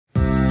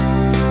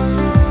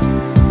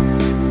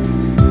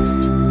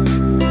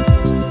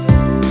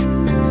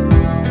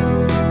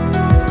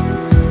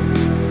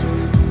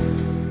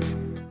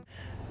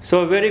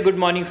So, very good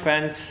morning,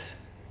 friends.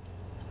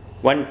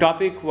 One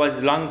topic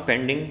was long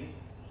pending,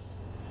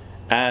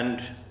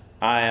 and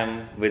I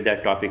am with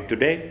that topic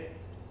today.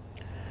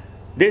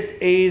 This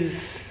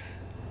is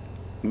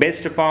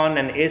based upon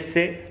an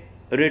essay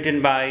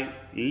written by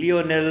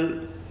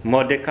Lionel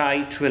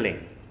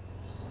Trilling,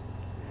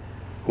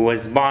 who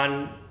was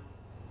born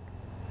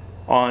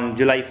on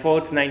July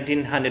 4th,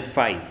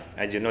 1905.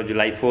 As you know,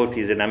 July 4th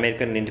is an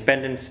American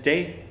Independence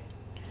Day.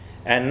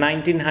 And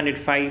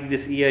 1905,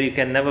 this year you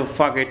can never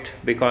forget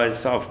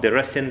because of the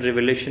Russian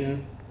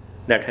Revolution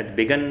that had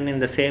begun in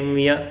the same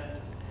year,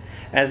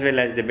 as well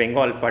as the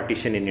Bengal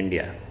partition in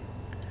India.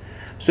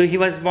 So he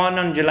was born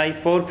on July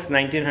 4th,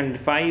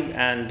 1905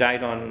 and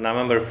died on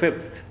November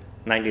 5th,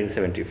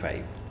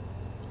 1975.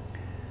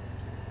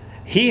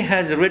 He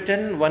has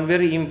written one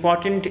very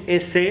important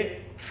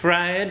essay,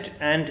 Freud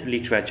and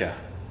Literature.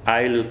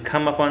 I will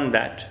come upon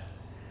that.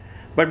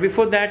 But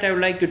before that, I would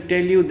like to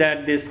tell you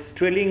that this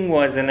Trilling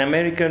was an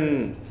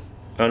American,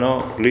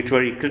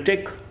 literary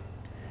critic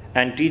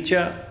and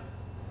teacher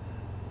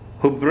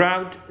who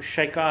brought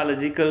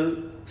psychological,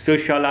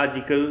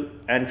 sociological,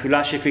 and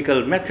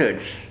philosophical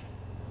methods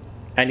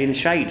and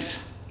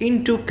insights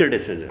into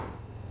criticism.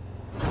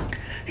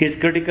 His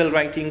critical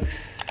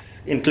writings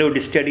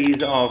include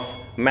studies of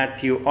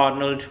Matthew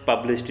Arnold,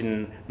 published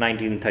in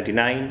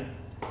 1939,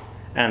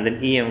 and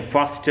then E.M.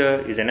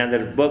 Foster is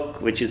another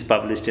book which is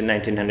published in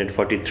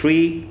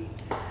 1943,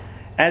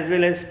 as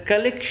well as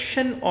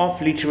collection of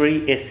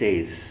literary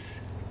essays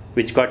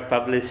which got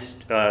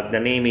published. The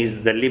name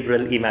is The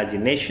Liberal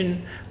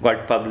Imagination,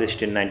 got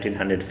published in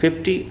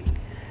 1950,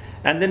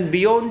 and then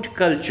Beyond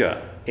Culture,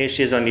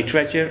 Essays on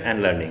Literature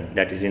and Learning,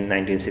 that is in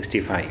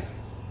 1965.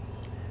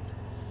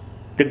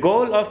 The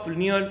goal of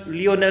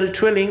Lionel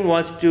Trilling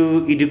was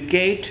to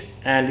educate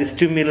and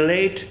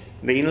stimulate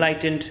the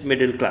enlightened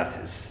middle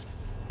classes.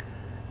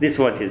 This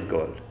was his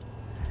goal.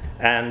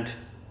 And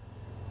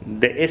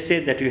the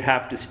essay that you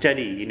have to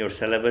study in your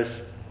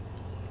syllabus,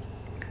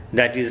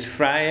 that is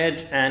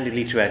Freud and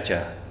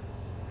Literature,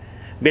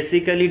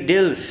 basically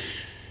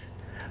deals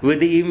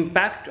with the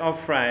impact of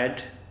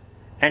Freud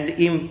and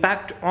the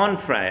impact on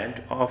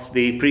Freud of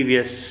the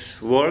previous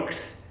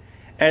works,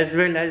 as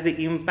well as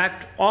the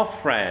impact of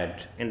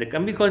Freud in the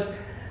because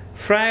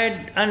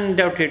Freud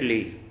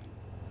undoubtedly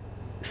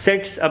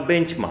sets a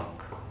benchmark.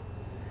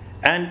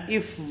 And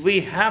if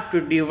we have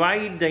to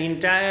divide the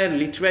entire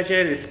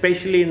literature,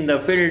 especially in the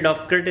field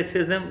of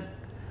criticism,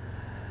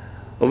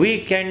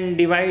 we can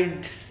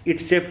divide it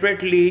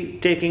separately,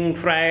 taking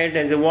Freud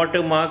as a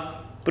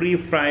watermark,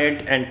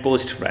 pre-Freud and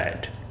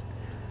post-Freud.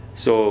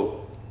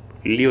 So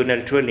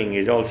Lionel Trilling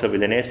is also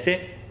with an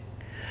essay.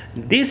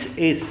 This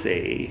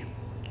essay,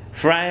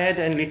 Freud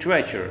and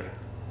Literature,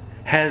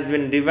 has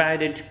been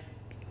divided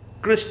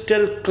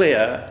crystal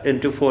clear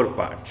into 4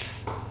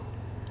 parts.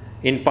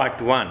 In part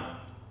 1,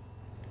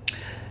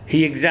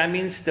 he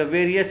examines the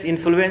various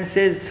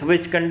influences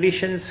which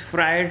conditions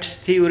Freud's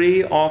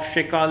theory of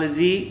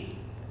psychology,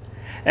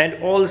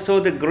 and also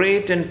the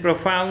great and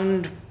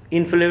profound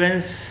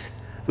influence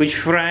which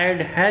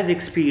Freud has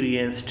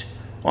experienced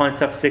on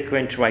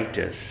subsequent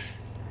writers.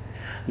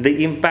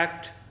 The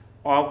impact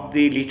of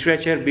the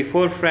literature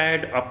before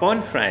Freud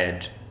upon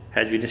Freud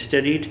has been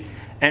studied,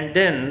 and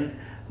then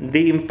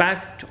the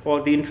impact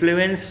or the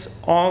influence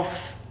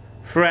of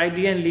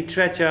Freudian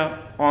literature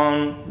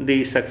on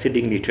the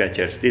succeeding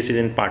literatures. This is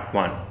in part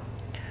 1.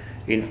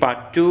 In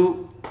part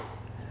 2,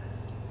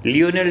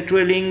 Lionel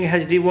Trilling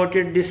has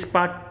devoted this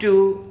part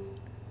 2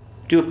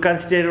 to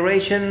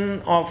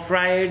consideration of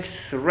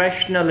Freud's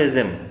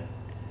rationalism,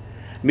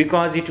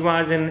 because it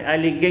was an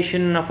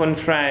allegation upon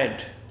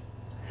Freud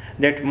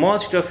that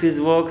most of his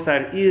works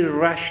are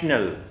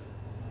irrational,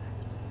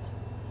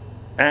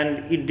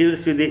 and it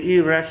deals with the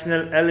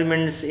irrational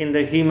elements in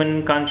the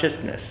human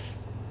consciousness.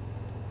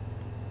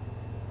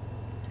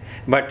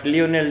 But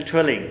Lionel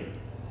Trilling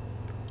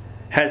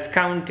has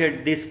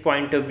countered this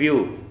point of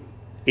view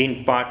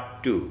in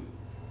part 2.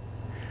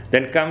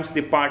 Then comes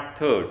the part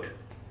 3.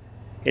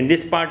 In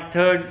this part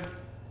 3,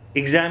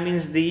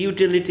 examines the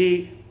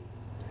utility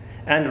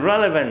and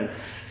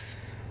relevance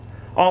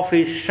of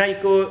his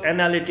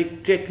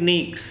psychoanalytic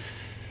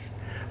techniques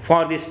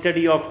for the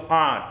study of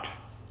art,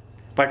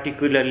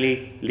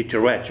 particularly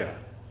literature.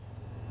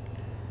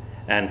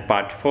 And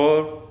part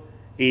 4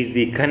 is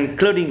the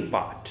concluding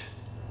part,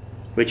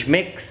 which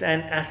makes an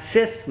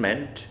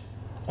assessment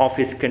of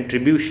his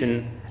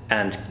contribution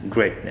and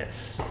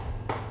greatness.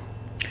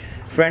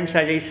 Friends,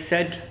 as I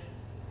said,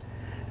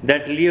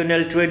 that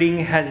Lionel Trilling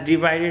has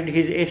divided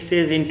his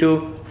essays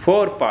into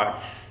 4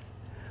 parts.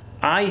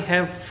 I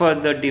have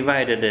further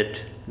divided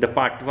it, the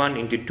part 1,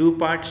 into 2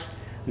 parts.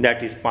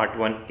 That is part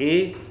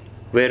 1a,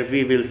 where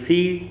we will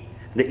see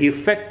the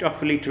effect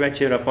of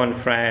literature upon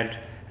Freud,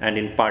 and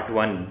in part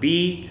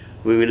 1b,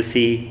 we will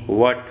see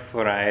what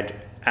Freud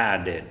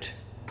added.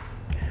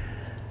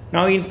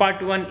 Now in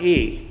part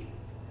 1a,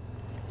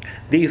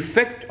 the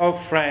effect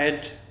of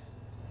Freud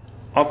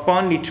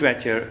upon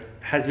literature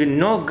has been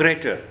no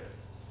greater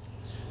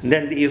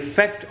than the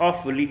effect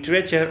of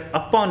literature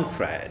upon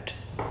Freud.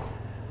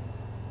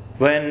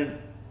 when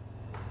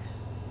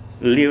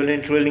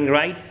Lionel Trilling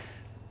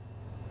writes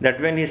that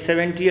when his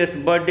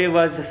 70th birthday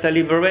was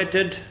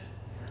celebrated,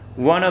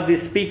 one of the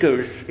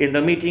speakers in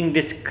the meeting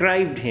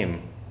described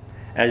him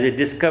as a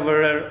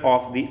discoverer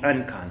of the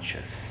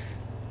unconscious.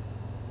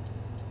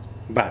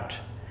 But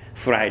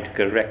Freud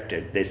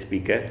corrected the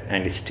speaker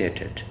and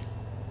stated,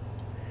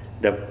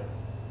 "The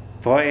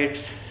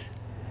poets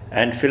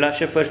and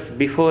philosophers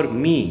before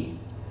me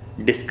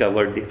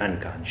discovered the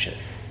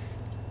unconscious.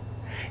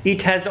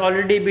 It has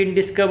already been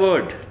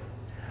discovered.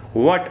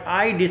 What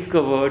I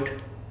discovered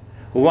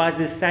was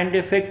the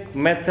scientific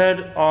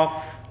method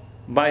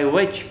by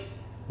which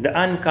the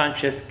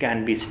unconscious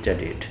can be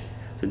studied."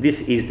 So this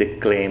is the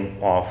claim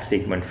of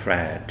Sigmund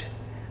Freud,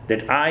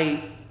 that I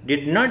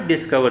did not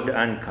discover the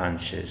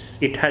unconscious.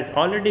 It has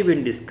already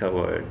been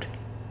discovered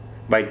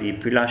by the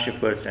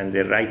philosophers and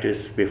the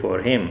writers before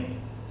him.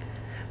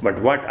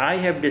 But what I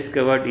have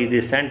discovered is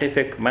the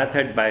scientific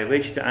method by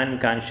which the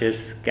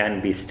unconscious can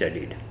be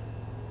studied.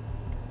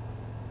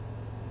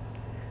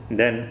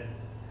 Then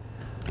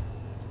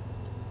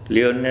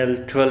Lionel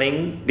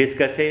Trilling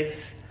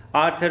discusses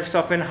Arthur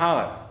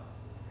Schopenhauer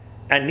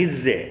and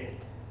Nietzsche,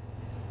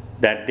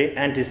 that they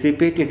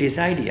anticipated his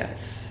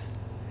ideas.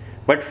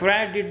 But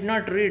Freud did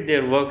not read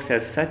their works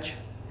as such,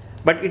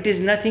 but it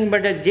is nothing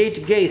but a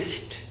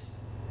zeitgeist.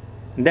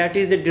 That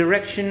is the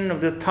direction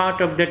of the thought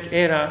of that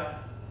era,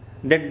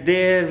 that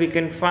there we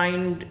can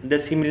find the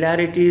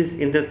similarities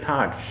in the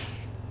thoughts.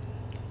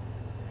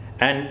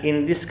 And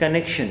in this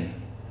connection,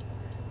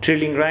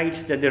 Trilling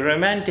writes that the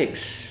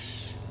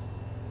romantics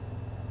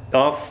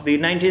of the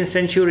 19th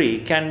century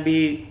can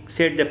be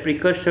said the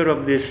precursor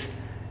of this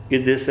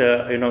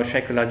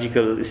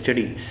psychological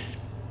studies.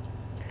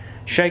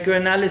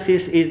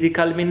 Psychoanalysis is the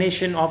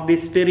culmination of the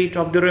spirit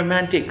of the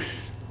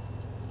romantics.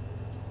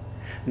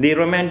 The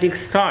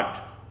romantics thought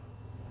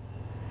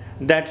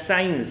that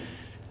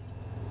science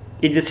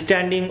is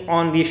standing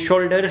on the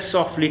shoulders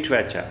of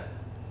literature.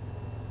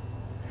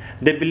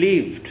 They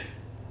believed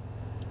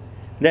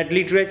that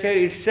literature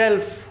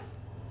itself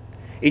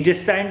is a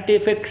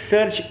scientific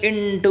search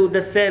into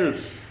the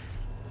self,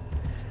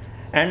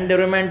 and the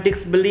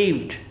romantics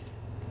believed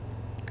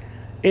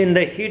in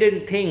the hidden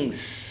things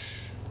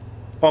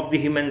of the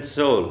human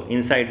soul,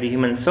 inside the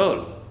human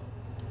soul.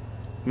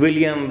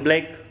 William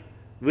Blake,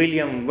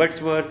 William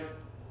Wordsworth,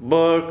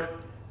 Burke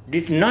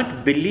did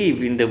not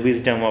believe in the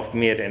wisdom of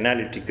mere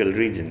analytical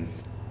reason.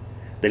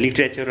 The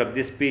literature of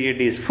this period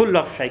is full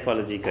of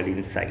psychological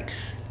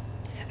insights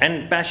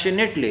and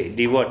passionately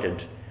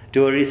devoted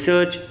to a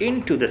research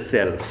into the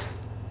self.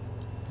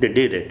 They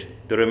did it,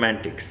 the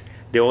romantics.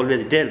 They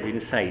always delved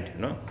inside,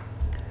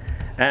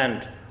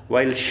 And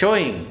while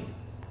showing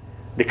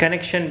the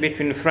connection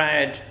between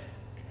Freud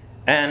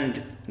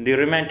and the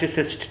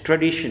Romanticist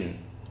tradition,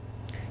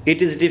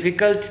 it is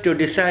difficult to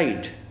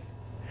decide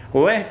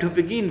where to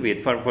begin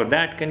with. For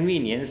that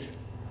convenience,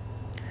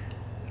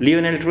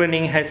 Lionel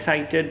Trilling has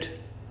cited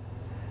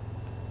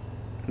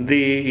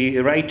the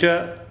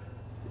writer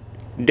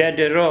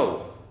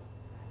Diderot,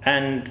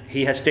 and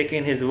he has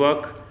taken his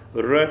work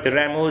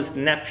Rameau's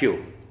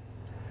Nephew,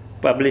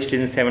 published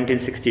in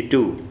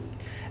 1762.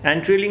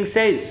 And Trilling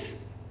says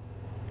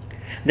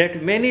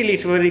that many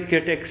literary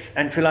critics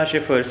and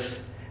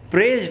philosophers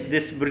praised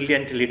this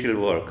brilliant little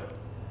work,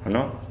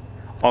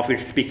 of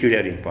its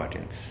peculiar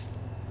importance.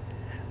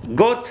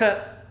 Goethe,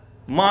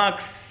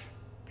 Marx,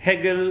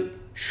 Hegel,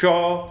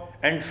 Shaw,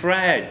 and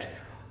Freud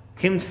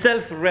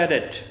himself read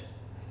it,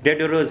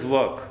 Diderot's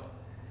work,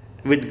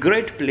 with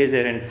great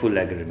pleasure and full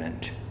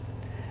agreement.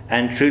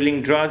 And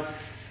Trilling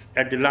draws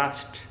at the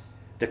last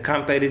the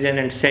comparison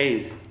and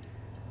says,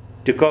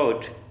 to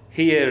quote,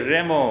 "Here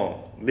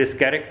Rameau, this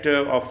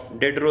character of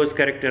Diderot's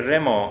character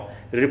Rameau,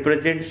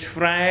 represents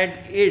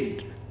Freud's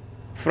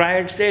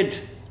id,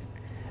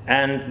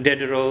 and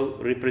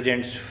Diderot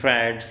represents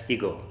Freud's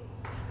ego."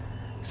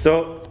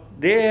 So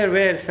there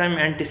were some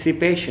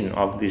anticipation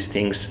of these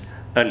things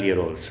earlier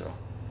also.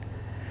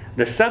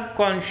 The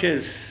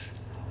subconscious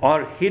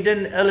or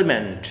hidden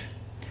element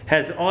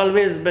has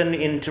always been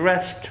the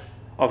interest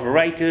of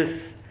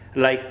writers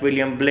like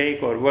William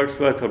Blake or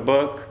Wordsworth or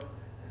Burke.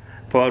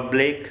 For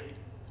Blake,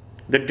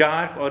 the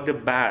dark or the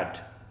bad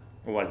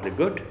was the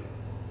good.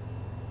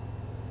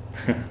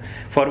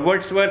 For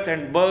Wordsworth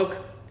and Burke,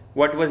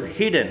 what was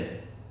hidden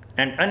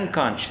and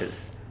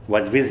unconscious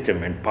was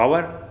wisdom and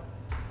power.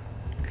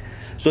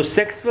 So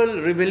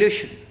sexual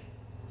revolution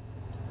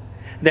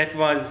that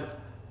was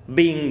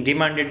being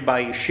demanded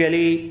by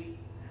Shelley,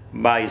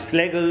 by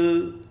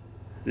Schlegel,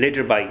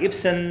 later by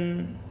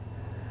Ibsen,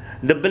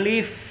 the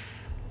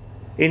belief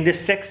in the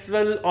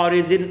sexual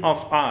origin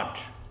of art.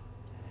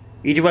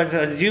 It was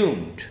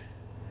assumed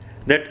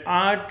that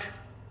art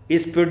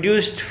is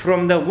produced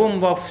from the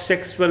womb of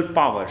sexual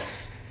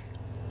powers.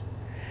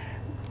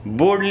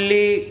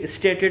 Boldly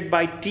stated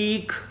by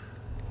Tieck,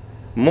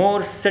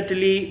 more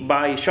subtly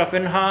by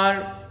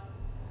Schopenhauer,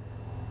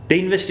 the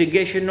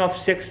investigation of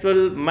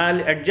sexual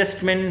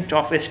maladjustment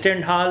of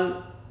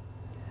Stendhal,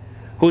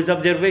 whose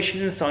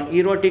observations on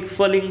erotic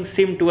feelings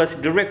seem to us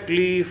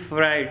directly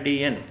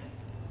Freudian.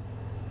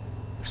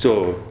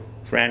 So,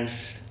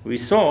 friends, we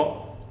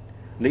saw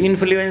the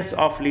influence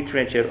of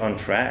literature on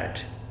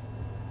Freud.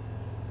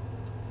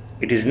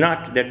 It is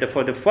not that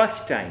for the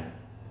first time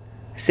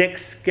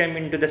sex came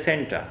into the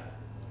center.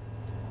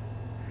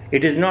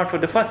 It is not for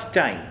the first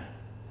time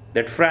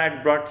that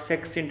Freud brought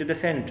sex into the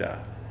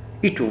center.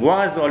 It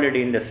was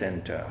already in the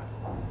center.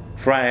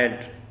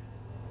 Freud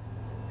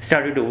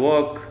started to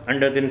work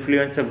under the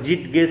influence of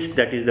Zeitgeist,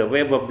 that is the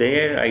web of the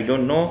air, I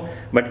don't know,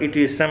 but it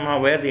is somehow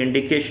where the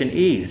indication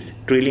is.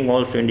 Trilling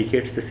also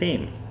indicates the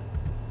same.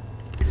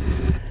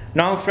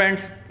 Now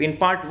friends, in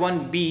part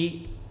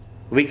 1b,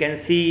 we can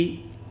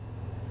see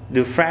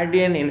the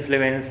Freudian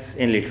influence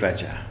in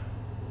literature.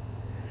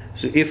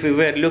 So if we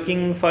were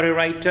looking for a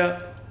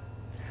writer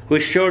who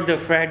showed the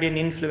Freudian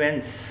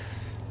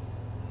influence,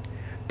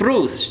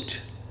 Proust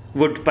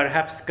would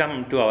perhaps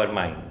come to our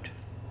mind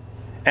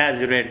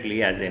as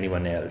readily as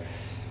anyone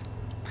else.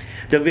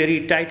 The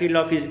very title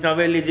of his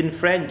novel is in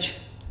French,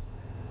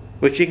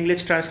 which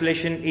English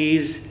translation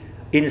is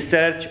In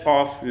Search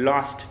of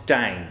Lost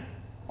Time,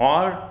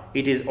 or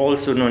it is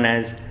also known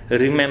as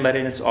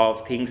Remembrance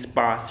of Things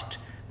Past,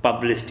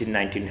 published in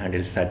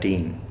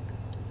 1913.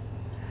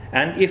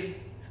 And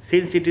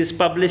since it is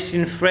published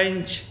in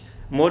French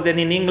more than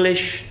in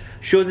English,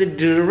 shows a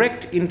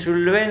direct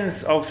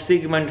influence of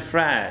Sigmund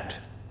Freud.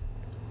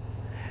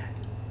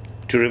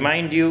 To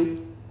remind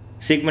you,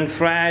 Sigmund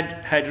Freud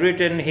had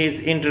written his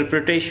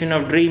interpretation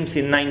of dreams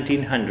in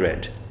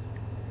 1900.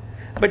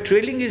 But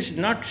Trilling is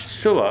not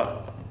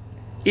sure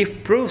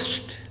if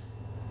Proust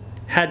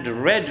had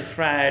read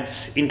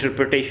Freud's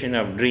interpretation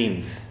of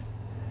dreams,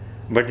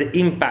 but the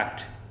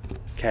impact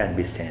can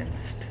be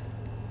sensed.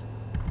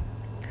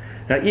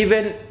 Now,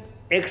 even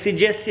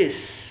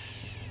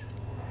exegesis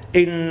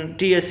in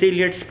T.S.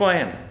 Eliot's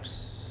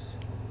poems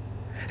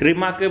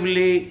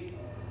remarkably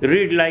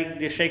read like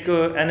the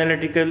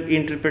psychoanalytical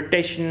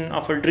interpretation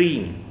of a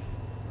dream.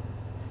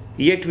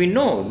 Yet we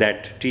know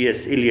that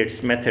T.S.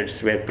 Eliot's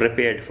methods were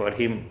prepared for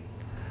him,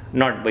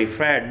 not by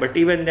Freud, but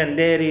even then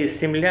there is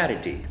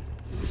similarity.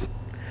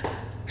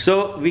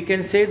 So we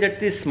can say that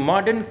this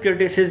modern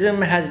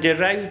criticism has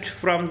derived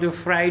from the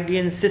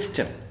Freudian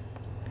system,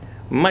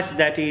 much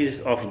that is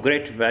of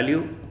great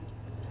value,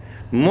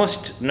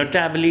 most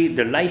notably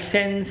the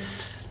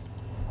license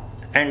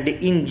and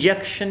the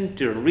injunction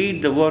to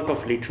read the work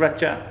of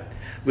literature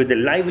with a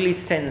lively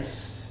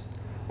sense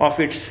of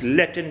its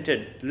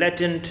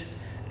latent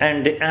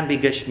and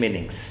ambiguous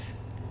meanings.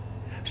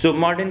 So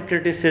modern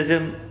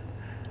criticism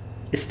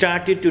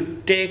started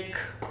to take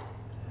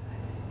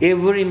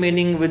every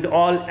meaning with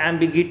all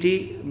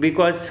ambiguity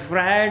because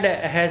Freud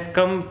has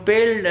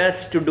compelled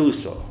us to do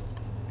so.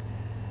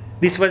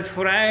 This was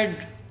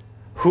Freud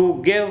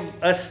who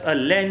gave us a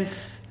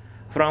lens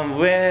from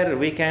where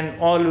we can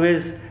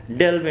always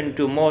delve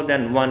into more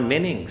than one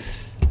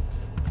meanings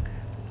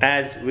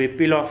as we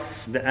peel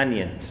off the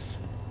onions.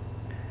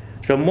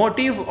 So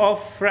motive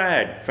of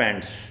Freud,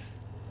 friends,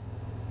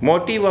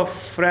 motive of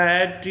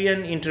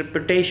Freudian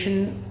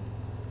interpretation,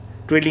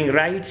 Trilling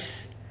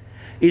writes,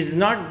 is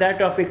not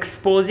that of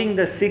exposing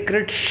the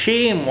secret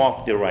shame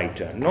of the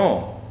writer.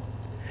 No,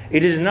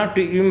 it is not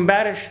to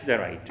embarrass the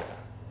writer,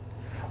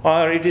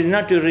 or it is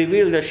not to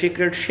reveal the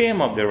secret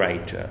shame of the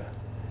writer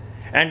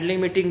and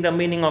limiting the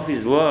meaning of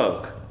his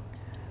work,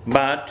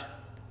 but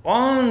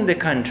on the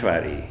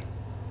contrary,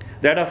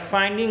 that of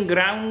finding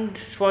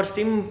grounds for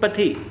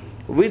sympathy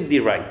with the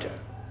writer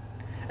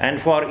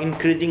and for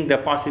increasing the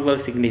possible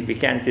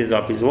significances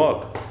of his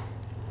work.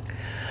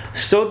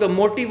 So the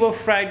motive of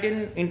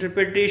Freudian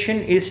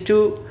interpretation is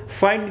to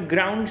find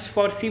grounds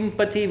for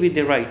sympathy with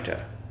the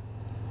writer.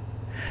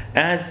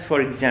 As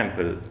for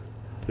example,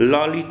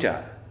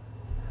 Lolita,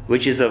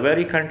 which is a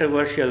very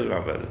controversial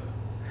novel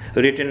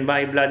written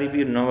by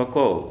Vladimir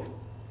Nabokov.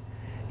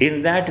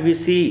 In that we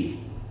see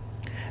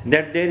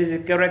that there is a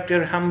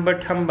character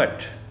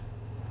Humbert,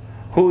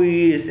 who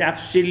is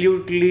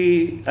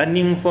absolutely a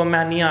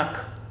nymphomaniac.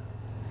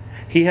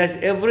 He has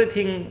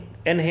everything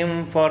in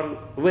him for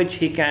which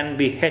he can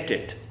be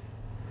hated.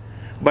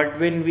 But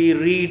when we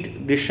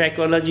read the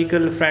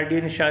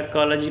Freudian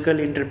psychological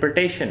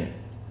interpretation,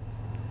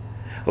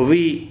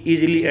 we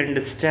easily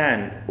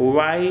understand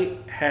why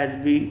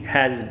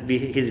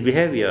his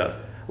behavior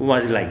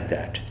was like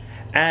that.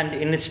 And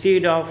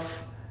instead of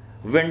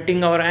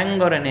venting our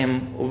anger on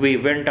him, we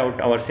vent out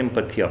our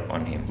sympathy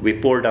upon him. We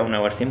pour down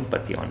our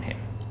sympathy on him.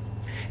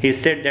 He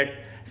said that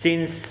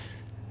since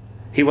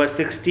he was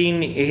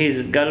 16,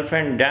 his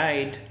girlfriend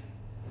died,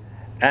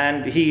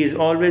 and he is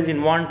always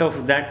in want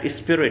of that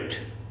spirit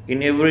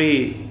in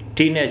every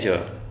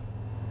teenager.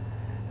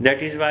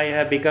 That is why I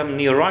have become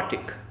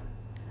neurotic.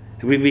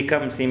 We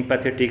become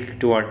sympathetic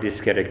toward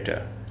this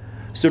character.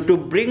 So to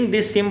bring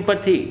this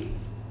sympathy,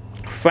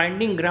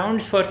 finding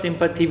grounds for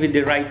sympathy with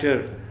the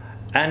writer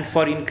and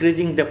for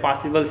increasing the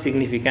possible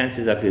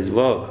significances of his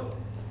work,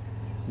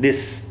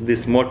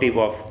 this motive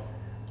of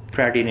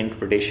Freudian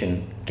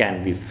interpretation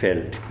can be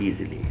felt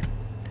easily.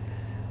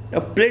 Now,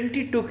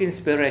 plenty took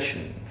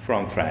inspiration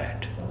from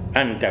Freud,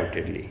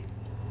 undoubtedly.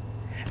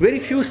 Very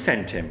few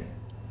sent him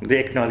the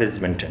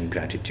acknowledgement and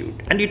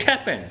gratitude. And it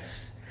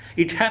happens.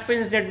 It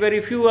happens that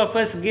very few of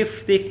us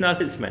give the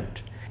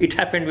acknowledgement. It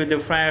happened with the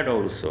Freud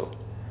also.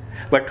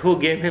 But who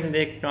gave him the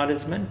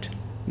acknowledgement?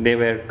 They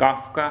were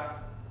Kafka,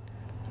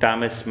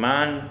 Thomas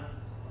Mann,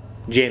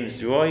 James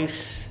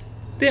Joyce.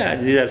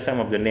 These are some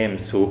of the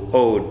names who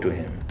owed to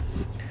him.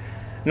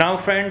 Now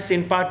friends,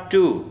 in part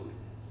 2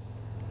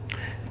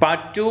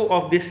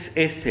 of this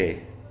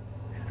essay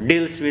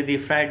deals with the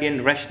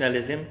Freudian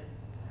rationalism,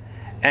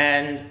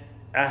 and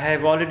I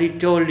have already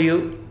told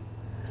you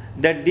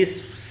that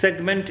this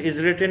segment is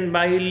written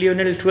by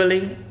Lionel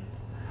Trilling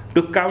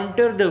to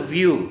counter the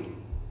view.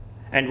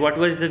 And what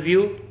was the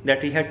view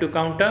that he had to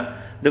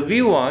counter? The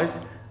view was,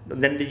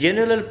 then the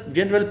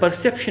general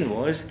perception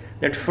was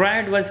that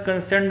Freud was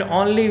concerned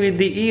only with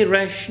the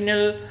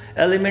irrational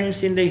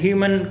elements in the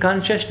human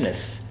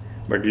consciousness.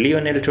 But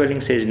Lionel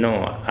Trilling says,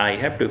 no, I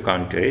have to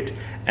counter it,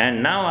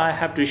 and now I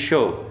have to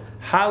show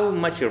how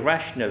much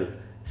rational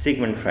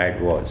Sigmund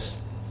Freud was.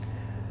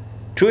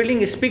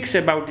 Trilling speaks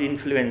about the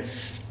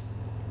influence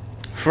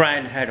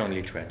Freud had on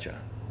literature.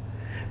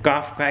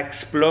 Kafka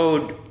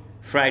explored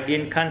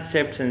Freudian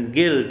concepts and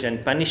guilt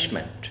and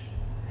punishment.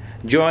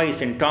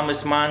 Joyce and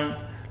Thomas Mann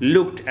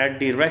looked at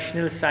the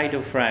rational side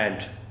of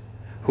Freud,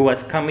 who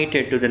was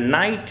committed to the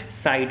night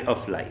side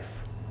of life.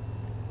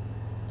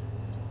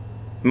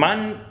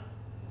 Mann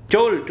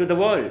told to the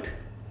world,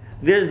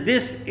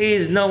 this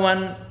is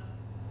none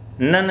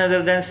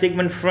other than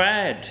Sigmund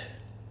Freud,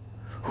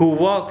 who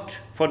walked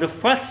for the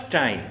first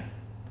time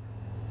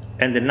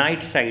in the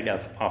night side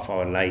of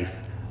our life,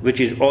 which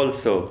is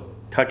also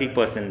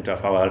 30%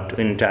 of our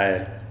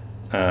entire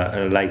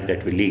life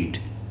that we lead.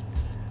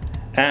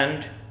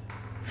 And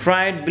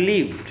Freud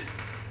believed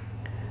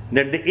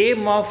that the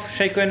aim of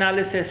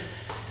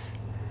psychoanalysis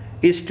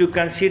is to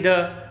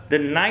consider the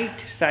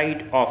night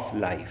side of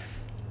life,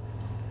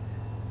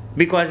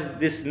 because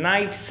this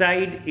night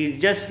side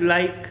is just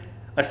like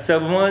a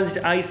submerged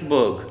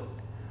iceberg,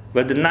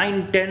 where the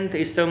 9/10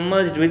 is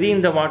submerged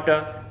within the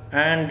water,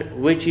 and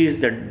which is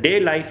the day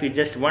life is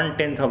just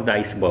 1/10 of the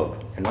iceberg,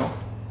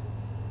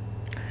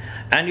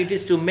 And it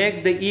is to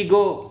make the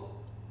ego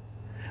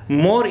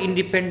more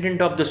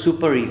independent of the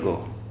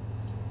superego,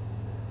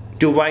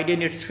 to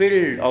widen its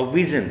field of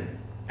vision,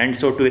 and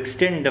so to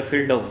extend the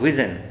field of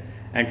vision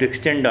and to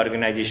extend the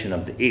organization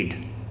of the id.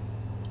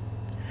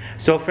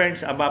 So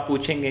friends, अब आप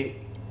पूछेंगे,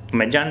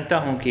 मैं जानता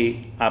हूं कि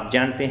आप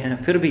जानते हैं,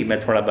 फिर भी मैं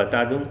थोड़ा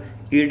बता दूं,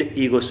 id,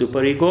 ego,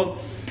 superego.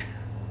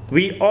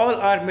 We all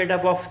are made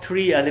up of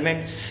 3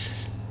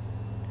 elements.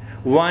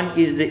 One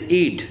is the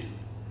id,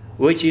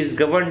 which is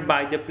governed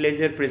by the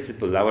pleasure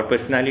principle. Our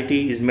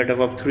personality is made up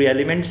of 3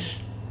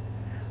 elements.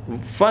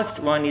 First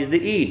one is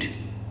the id,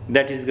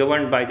 that is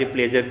governed by the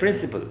pleasure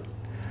principle.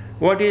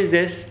 What is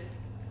this?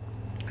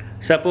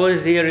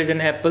 Suppose here is an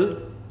apple.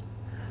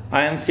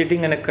 I am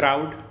sitting in a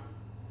crowd.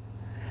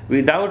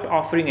 Without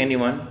offering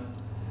anyone,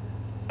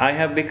 I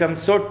have become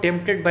so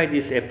tempted by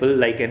this apple,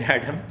 like an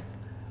Adam,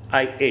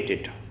 I ate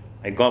it.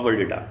 I gobbled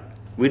it up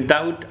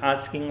without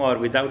asking or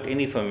without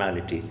any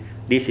formality.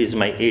 This is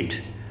my id.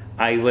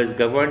 I was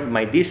governed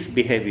by this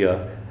behavior,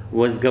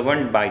 was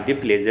governed by the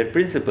pleasure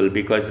principle,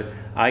 because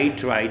I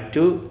tried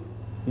to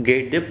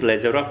get the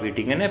pleasure of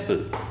eating an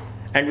apple,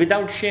 and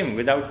without shame,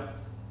 without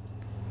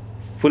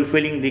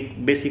fulfilling the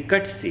basic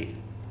courtesy.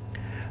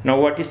 Now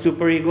what is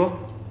superego?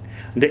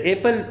 The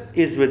apple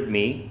is with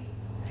me.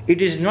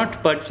 It is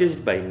not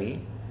purchased by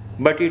me,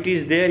 but it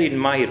is there in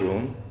my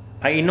room.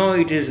 I know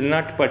it is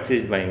not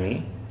purchased by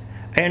me,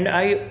 and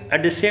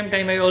at the same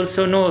time I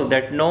also know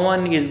that no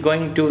one is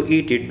going to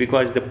eat it,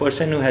 because the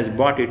person who has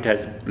bought it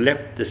has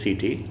left the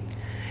city.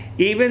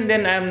 Even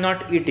then I am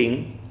not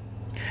eating,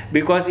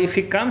 because if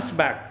he comes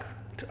back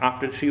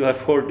after 3 or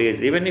 4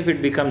 days, even if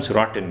it becomes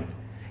rotten,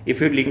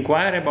 if you will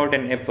inquire about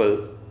an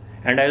apple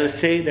and I will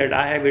say that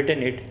I have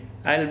eaten it,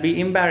 I will be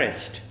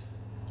embarrassed.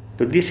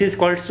 So this is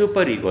called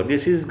superego.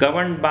 This is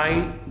governed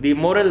by the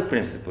moral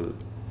principle.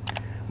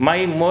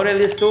 My moral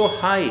is so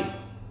high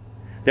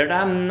that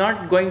I am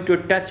not going to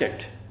touch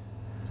it.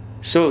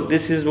 So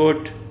this is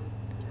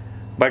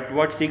but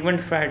what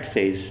Sigmund Freud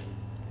says,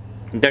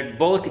 that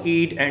both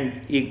id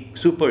and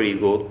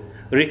superego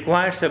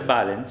requires a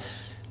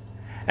balance,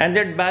 and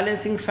that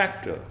balancing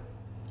factor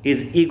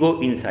is ego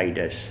inside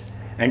us,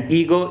 and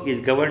ego is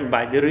governed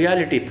by the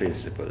reality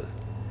principle.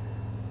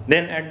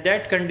 Then at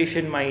that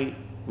condition my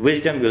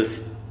wisdom will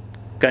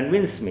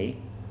convince me,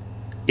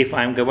 if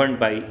I am governed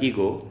by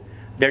ego,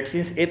 that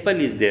since apple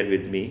is there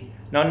with me,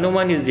 now no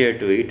one is there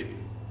to eat,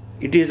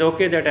 it is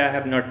okay that I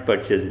have not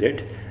purchased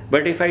it,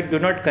 but if I do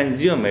not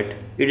consume it,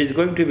 it is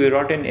going to be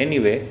rotten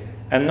anyway.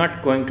 I am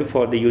not going to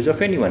for the use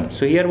of anyone.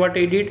 So here what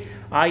I did,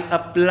 I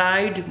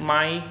applied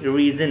my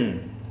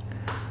reason.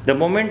 The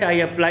moment I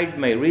applied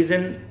my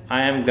reason,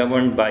 I am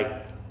governed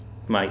by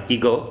my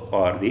ego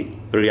or the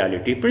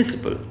reality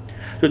principle.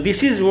 So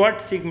this is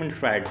what Sigmund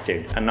Freud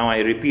said, and now I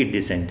repeat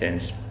this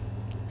sentence.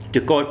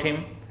 To quote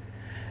him,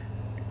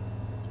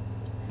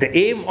 the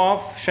aim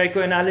of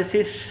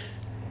psychoanalysis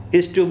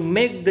is to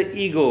make the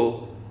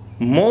ego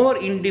more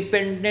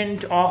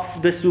independent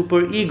of the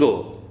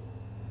superego.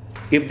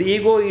 If the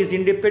ego is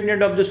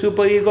independent of the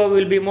superego,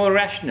 will be more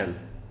rational.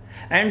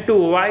 And to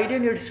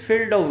widen its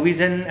field of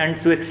vision and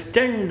to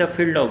extend the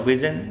field of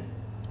vision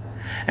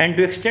and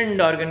to extend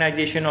the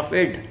organization of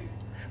id.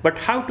 But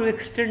how to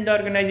extend the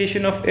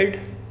organization of id?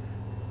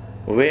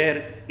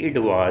 Where id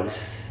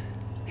was,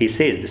 he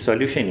says the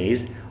solution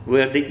is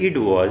where the id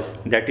was,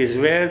 that is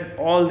where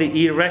all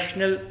the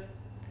irrational,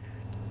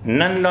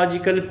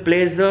 non-logical,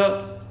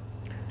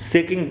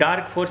 pleasure-seeking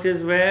dark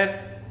forces were,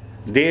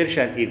 there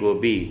shall ego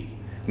be.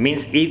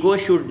 Means ego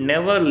should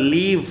never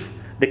leave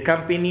the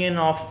companion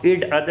of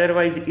id,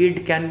 otherwise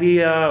id can be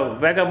a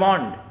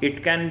vagabond,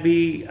 it can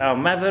be a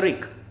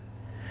maverick.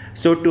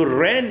 So to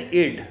rein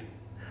id,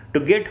 to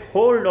get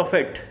hold of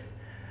it,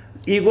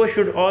 ego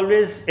should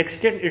always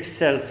extend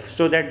itself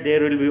so that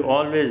there will be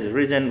always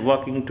reason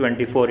working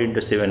 24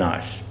 into 7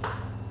 hours.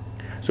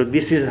 So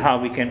this is how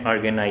we can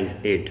organize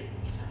id.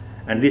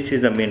 And this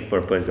is the main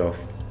purpose of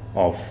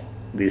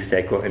this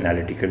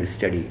psychoanalytical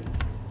study.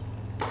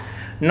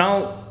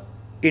 Now,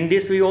 in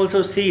this we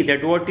also see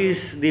that what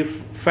is the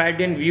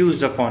Freudian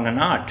views upon an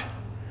art.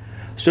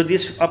 So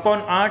this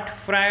upon art,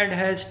 Freud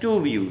has two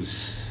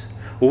views.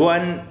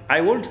 One,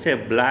 I won't say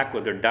black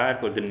or the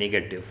dark or the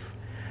negative.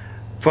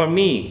 For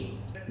me,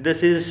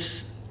 this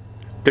is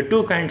the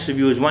two kinds of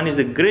views. One is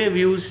the gray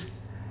views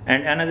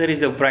and another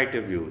is the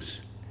brighter views.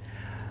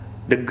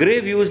 The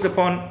gray views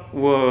upon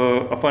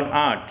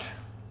art,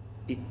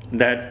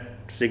 that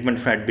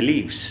Sigmund Freud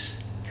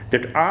believes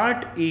that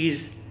art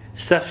is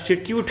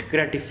substitute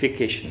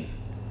gratification,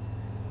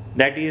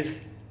 that is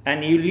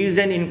an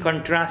illusion in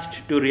contrast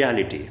to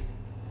reality.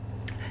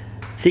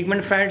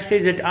 Sigmund Freud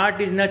says that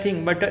art is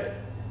nothing but a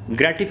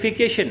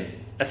gratification,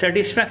 a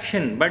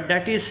satisfaction, but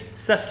that is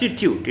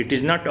substitute, it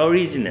is not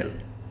original.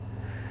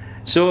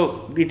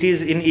 So it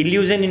is an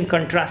illusion in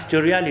contrast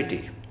to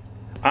reality.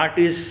 Art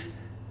is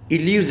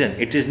illusion,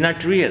 it is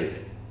not real.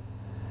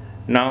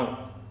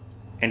 Now,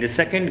 in the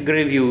second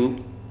grey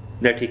view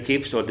that he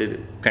keeps, or the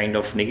kind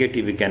of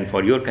negative we can,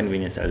 for your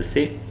convenience I'll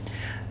say,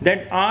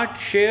 that art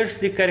shares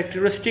the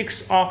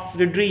characteristics of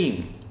the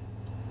dream,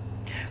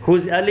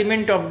 whose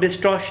element of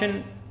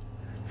distortion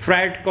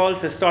Freud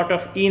calls a sort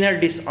of inner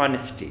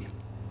dishonesty.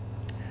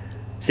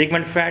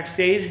 Sigmund Freud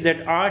says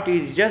that art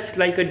is just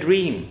like a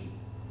dream,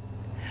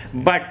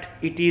 but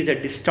it is a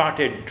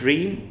distorted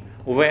dream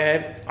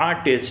where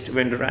artist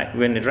when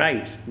it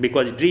writes,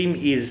 because dream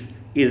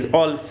is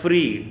all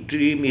free,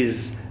 dream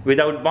is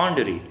without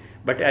boundary,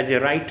 but as a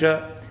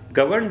writer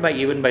governed by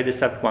even by the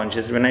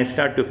subconscious, when I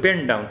start to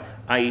pen down,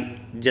 I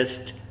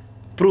just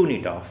prune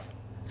it off.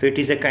 So it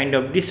is a kind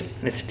of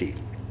dishonesty.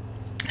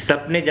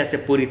 सपने जैसे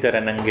पूरी तरह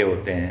नंगे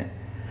होते हैं,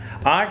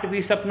 art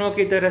भी सपनों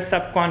की तरह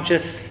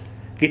सबकॉन्शियस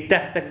की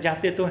तह तक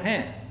जाते तो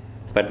हैं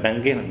पर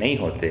नंगे नहीं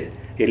होते।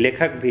 ये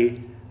लेखक भी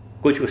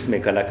कुछ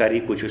उसमें कलाकारी,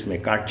 कुछ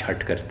उसमें काट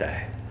छाट करता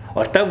है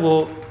और तब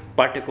वो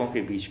पाठकों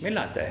के बीच में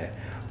लाता है।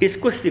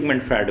 इसको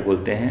सिगमंड फ्रायड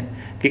बोलते हैं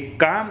कि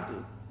काम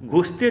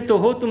घुसते तो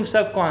हो तुम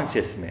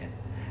सबकॉन्शियस में,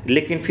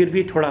 लेकिन फिर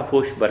भी थोड़ा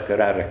होश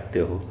बरकरार रखते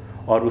हो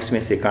और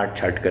उसमें से काट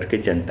छाट करके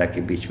जनता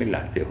के बीच में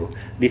लाते हो।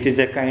 This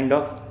is a kind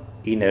of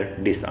inner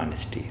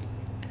dishonesty.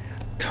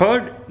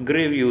 Third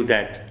grey view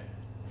that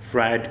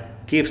Freud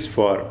gives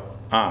for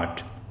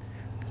art,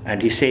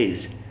 and he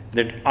says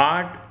that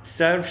art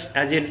serves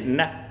as a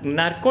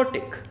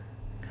narcotic.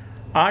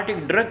 Art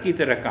एक ड्रग की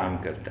तरह काम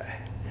करता है,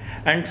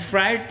 and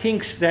Freud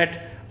thinks that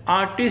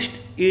artist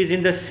is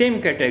in the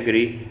same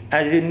category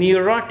as a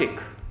neurotic.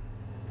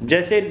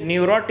 जैसे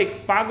neurotic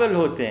पागल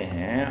होते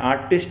हैं,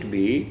 आर्टिस्ट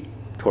भी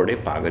थोड़े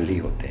पागल ही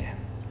होते हैं.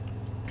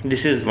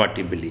 This is what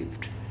he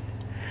believed.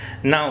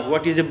 Now,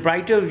 what is the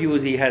brighter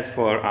views he has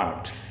for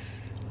art?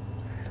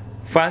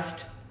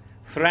 First,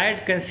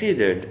 Freud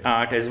considered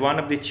art as one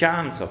of the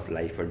charms of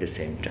life at the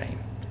same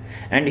time,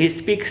 and he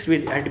speaks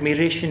with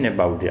admiration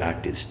about the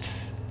artists.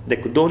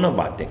 देखो दोनों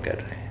बातें कर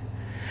रहे हैं.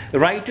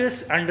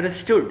 Writers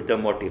understood the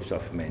motives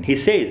of men. He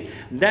says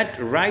that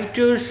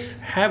writers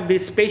have the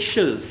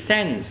special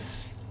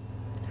sense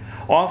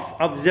of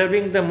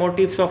observing the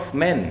motives of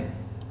men,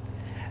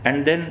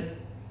 and then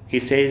he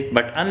says,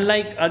 but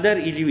unlike other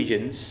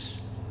illusions,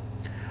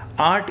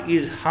 art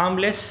is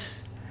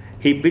harmless.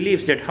 He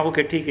believes that how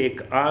के ठीक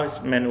एक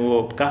art मैंने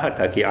वो कहा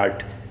था कि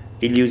art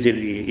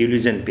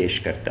illusion पेश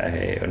करता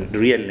है,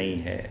 रियल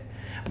नहीं है.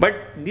 But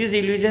these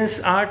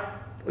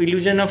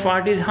illusion of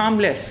art is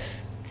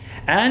harmless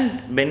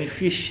and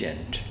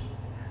beneficent,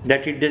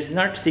 that it does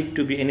not seek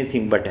to be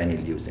anything but an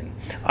illusion.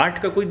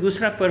 Art का कोई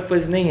दूसरा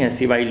पर्पस नहीं है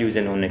सिवाय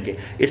illusion होने के.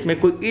 इसमें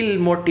कोई ill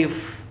motive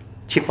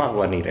छिपा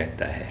हुआ नहीं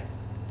रहता है.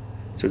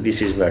 So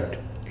this is what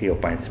he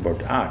opines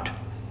about art.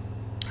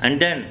 And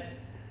then,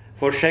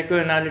 for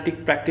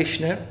psychoanalytic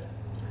practitioner,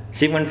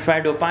 Sigmund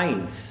Freud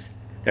opines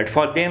that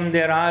for them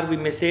there are, we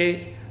may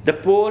say, the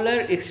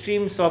polar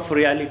extremes of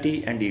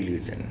reality and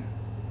illusion.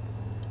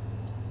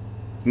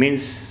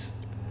 Means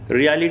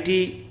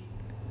reality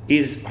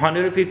is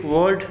honorific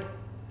word,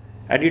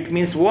 and it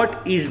means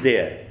what is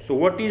there. So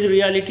what is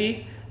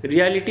reality?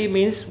 Reality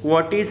means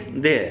what is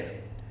there.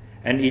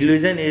 And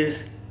illusion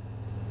is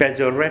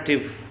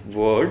pejorative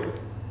word,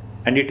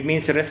 and it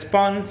means a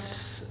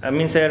response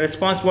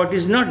what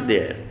is not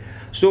there.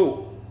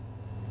 So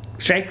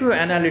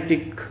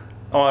psychoanalytic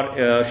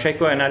or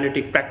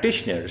psychoanalytic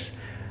practitioners,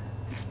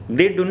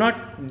 they do not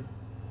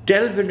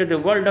delve into the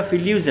world of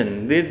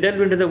illusion, they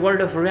delve into the world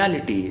of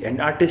reality,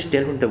 and artists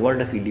delve into the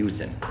world of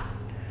illusion.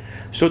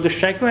 So the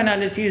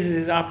psychoanalysis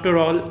is, after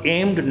all,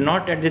 aimed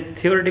not at the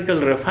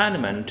theoretical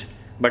refinement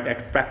but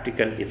at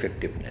practical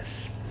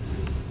effectiveness.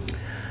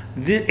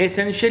 The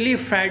essentially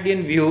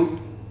Freudian view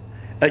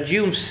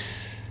assumes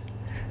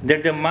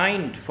that the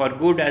mind, for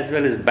good as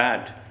well as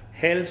bad,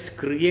 helps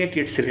create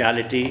its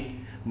reality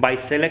by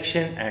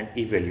selection and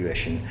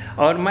evaluation.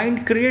 Our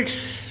mind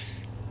creates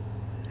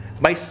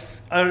by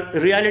a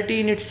reality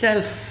in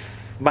itself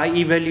by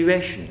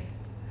evaluation.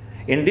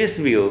 In this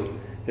view,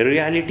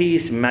 reality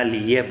is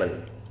malleable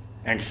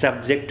and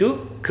subject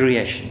to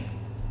creation.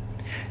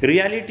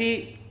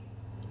 Reality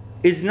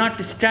is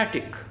not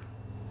static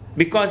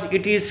because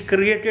it is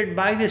created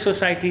by the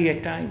society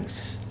at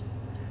times,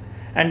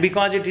 and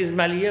because it is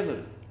malleable.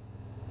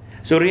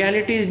 So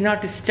reality is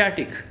not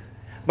static,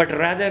 but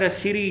rather a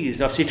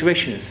series of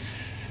situations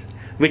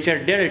which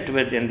are dealt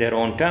with in their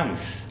own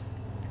terms.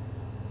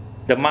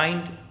 The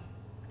mind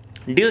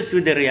deals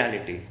with the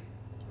reality,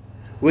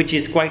 which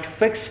is quite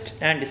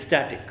fixed and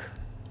static,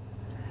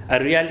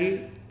 a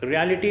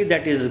reality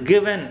that is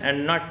given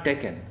and not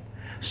taken.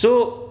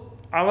 So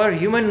our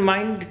human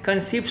mind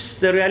conceives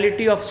the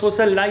reality of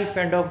social life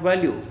and of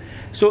value.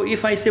 So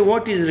if I say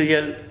what is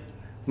real,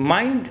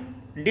 mind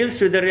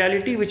deals with the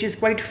reality which is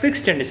quite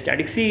fixed and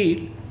static.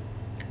 See,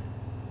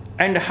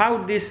 and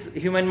how this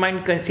human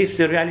mind conceives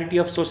the reality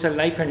of social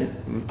life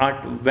and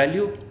art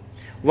value.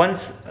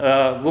 Once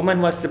a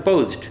woman was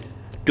supposed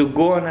to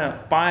go on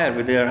a pyre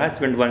with her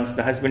husband once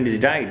the husband is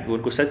died,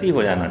 उनको सती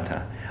हो जाना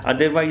था,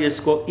 otherwise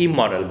इसको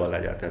immoral बोला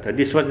जाता था.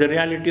 This was the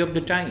reality of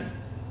the time.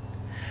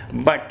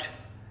 But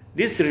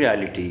this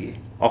reality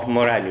of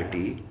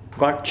morality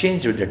got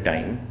changed with the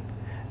time,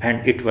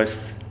 and it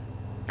was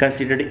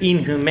considered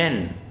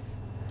inhumane.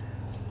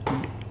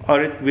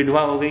 औरत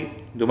विधवा हो गई,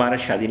 दोबारा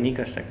शादी नहीं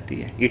कर सकती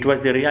है. It was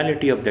the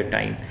reality of the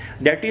time.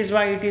 That is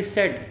why it is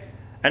said,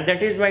 and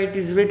that is why it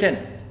is written,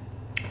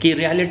 कि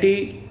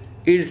reality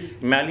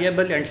is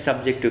malleable and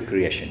subject to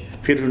creation.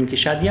 फिर उनकी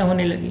शादियाँ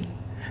होने लगी,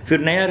 फिर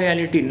नया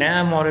reality,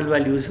 नया moral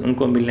values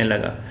उनको मिलने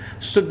लगा.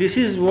 So this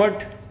is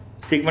what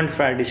Sigmund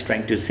Freud is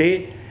trying to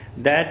say,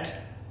 that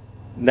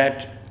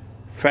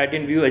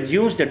Freudian view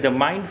assumes that the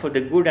mind, for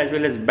the good as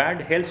well as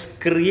bad, helps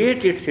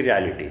create its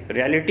reality.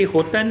 Reality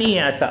होता नहीं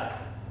है ऐसा,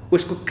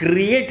 उसको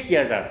create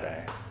किया जाता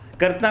है.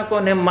 करता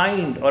कौन है?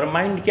 माइंड. और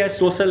माइंड क्या है?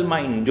 सोशल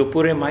माइंड, जो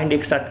पूरे माइंड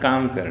एक साथ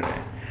काम कर रहे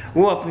हैं,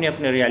 वो अपने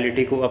अपने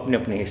रियलिटी को अपने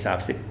अपने हिसाब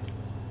से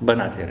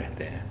बनाते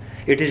रहते हैं.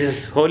 It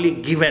is Holi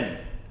given,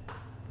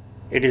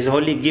 it is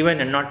Holi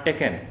given and not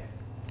taken.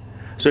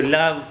 So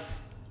love,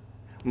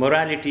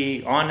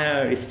 morality,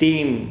 honour,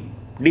 steam,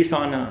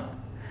 dishonour,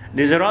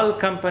 these are all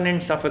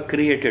components of a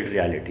created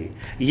reality.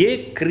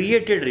 ये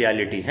created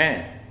reality हैं,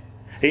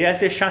 ये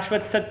ऐसे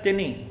शाश्वत सत्य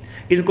नहीं,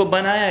 इनको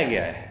बनाया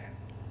गया है,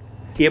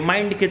 ये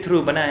माइंड के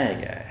थ्रू बनाया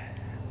गया है.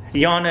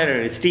 ये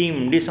ऑनर,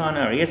 स्टीम,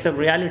 डिसऑनर, ये सब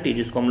रियलिटी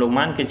जिसको हम लोग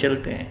मान के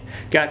चलते हैं.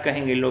 क्या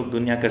कहेंगे लोग?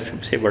 दुनिया का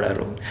सबसे बड़ा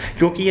रोग,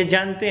 क्योंकि ये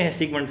जानते हैं,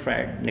 सिगमंड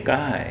फ्रायड ने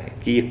कहा है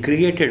कि ये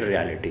created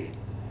reality,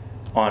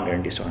 honour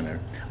and dishonour.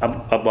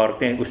 अब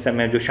औरतें उस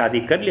समय जो शादी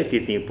कर लेती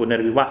थी,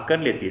 पुनर्विवाह कर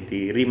लेती थी,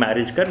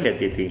 रीमैरिज कर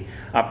लेती थी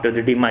after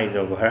the demise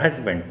of her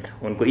husband,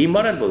 उनको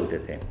इमोरल बोलते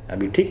थे.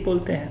 अभी ठीक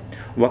बोलते हैं,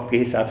 वक्त के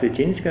हिसाब से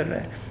चेंज कर रहा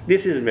है.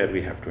 This is where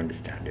we have to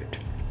understand it.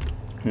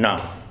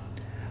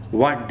 Now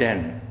what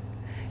then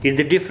is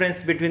the difference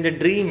between the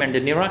dream and the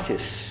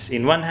neurosis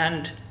in one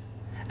hand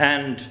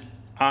and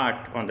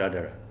art on the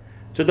other.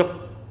 So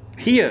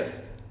here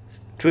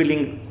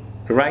Trilling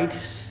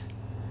writes,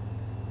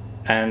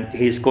 and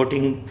he is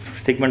quoting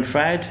Sigmund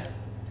Freud,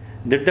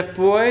 that the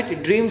poet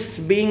dreams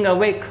being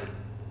awake.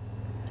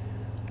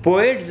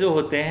 Poets जो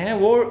होते हैं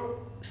वो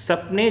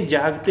सपने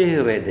जागते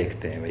हुए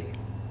देखते हैं भाई.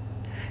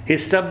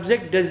 His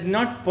subject does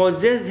not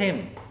possess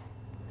him,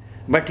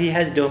 but he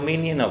has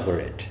dominion over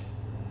it.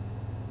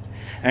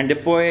 And the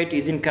poet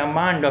is in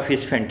command of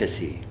his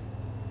fantasy.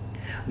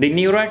 The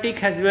neurotic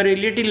has very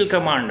little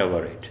command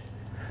over it.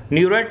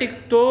 Neurotic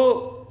तो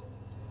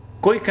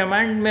कोई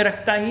command में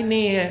रखता ही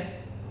नहीं है,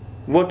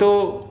 वो तो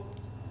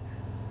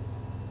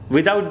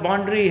without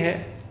boundary है,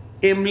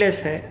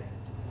 aimless है,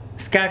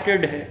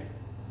 scattered है.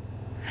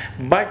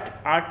 But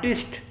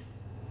artist,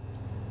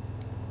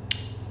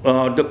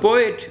 the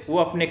poet, वो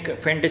अपने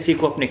fantasy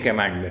को अपने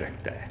command में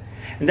रखता है.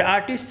 The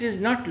artist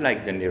is not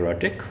like the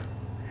neurotic.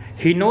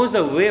 He knows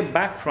a way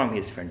back from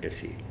his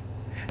fantasy.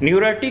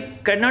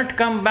 Neurotic cannot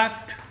come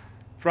back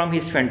from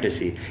his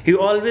fantasy. He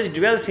always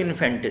dwells in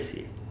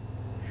fantasy.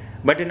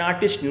 But an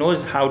artist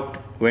knows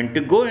when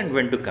to go and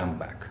when to come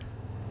back.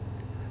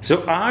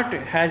 So art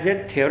has a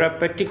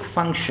therapeutic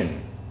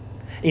function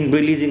in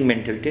releasing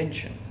mental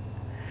tension.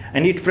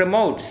 And it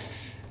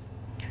promotes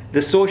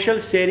the social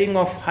sharing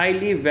of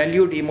highly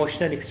valued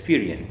emotional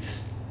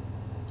experience.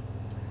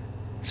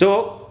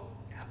 So,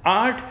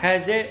 art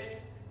has a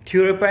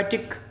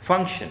therapeutic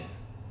function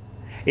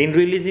in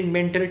releasing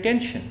mental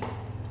tension,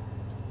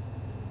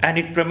 and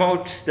it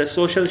promotes the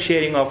social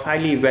sharing of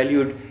highly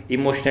valued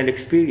emotional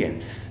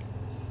experience.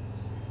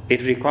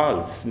 It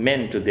recalls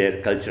men to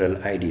their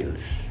cultural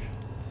ideals.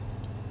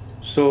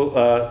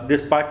 So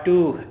this part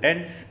 2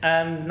 ends,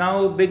 and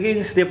now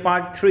begins the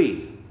part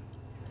 3.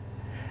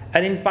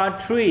 And in part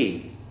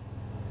 3,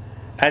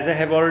 as I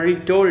have already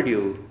told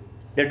you,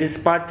 that this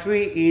part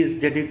 3 is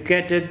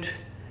dedicated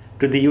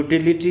to the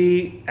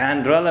utility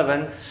and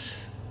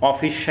relevance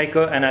of his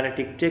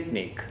psychoanalytic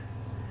technique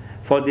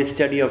for the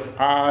study of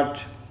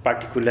art,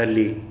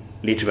 particularly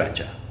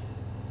literature.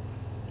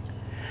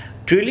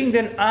 Trilling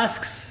then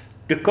asks,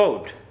 to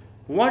quote,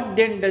 "What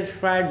then does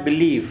Freud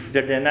believe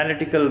that the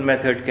analytical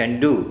method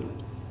can do,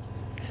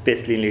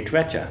 especially in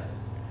literature?"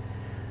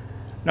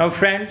 Now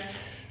friends,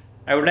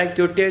 I would like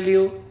to tell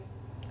you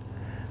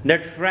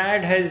that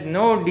Freud has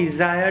no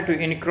desire to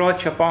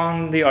encroach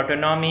upon the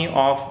autonomy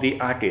of the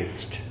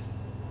artist.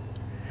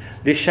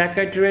 The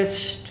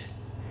psychiatrist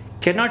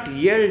cannot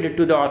yield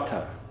to the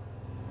author.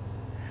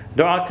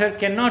 The author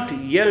cannot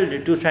yield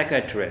to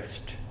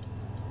psychiatrist.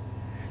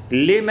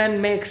 Laymen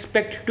may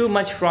expect too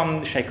much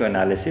from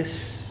psychoanalysis.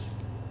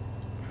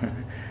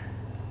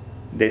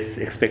 This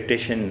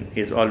expectation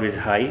is always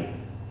high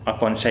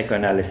upon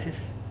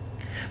psychoanalysis.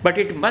 But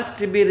it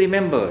must be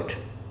remembered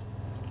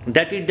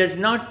that it does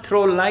not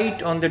throw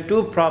light on the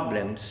two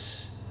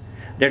problems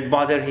that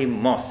bother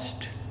him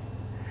most.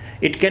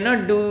 It can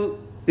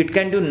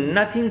do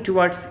nothing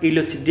towards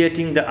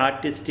elucidating the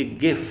artistic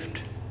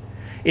gift.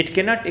 It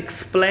cannot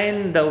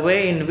explain the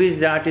way in which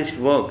the artist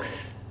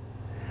works.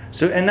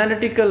 So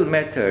analytical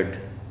method,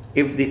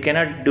 if they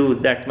cannot do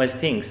that much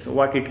things,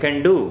 what it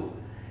can do?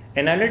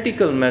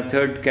 Analytical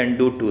method can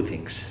do two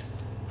things.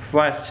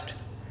 First,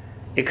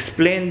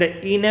 explain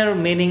the inner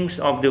meanings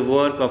of the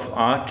work of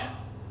art,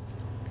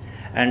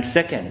 and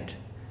second,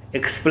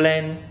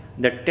 explain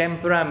the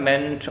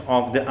temperament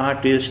of the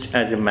artist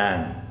as a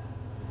man.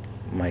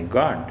 My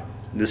God,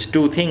 these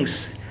two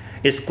things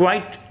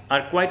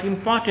are quite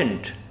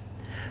important.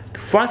 The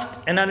first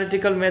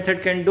analytical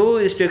method can do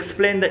is to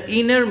explain the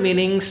inner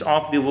meanings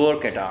of the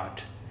work at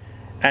art,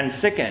 and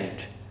second,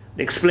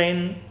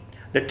 explain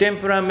the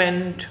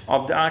temperament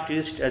of the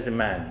artist as a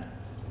man.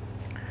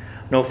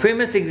 Now,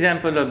 famous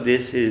example of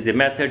this is the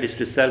method is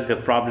to solve the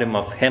problem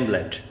of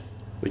Hamlet,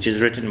 which is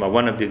written by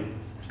one of the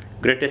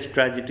greatest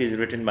tragedies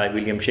written by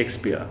William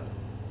Shakespeare.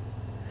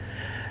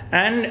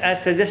 And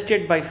as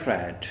suggested by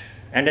Freud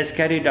and as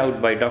carried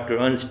out by Dr.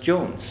 Ernst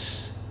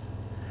Jones,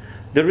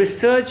 the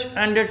research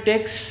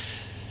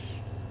undertakes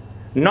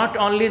not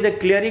only the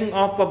clearing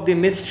up of the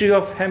mystery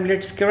of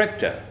Hamlet's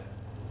character,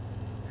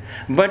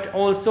 but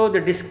also the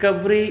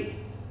discovery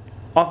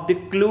of the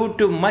clue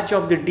to much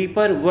of the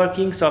deeper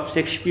workings of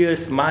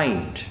Shakespeare's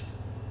mind.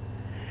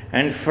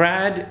 And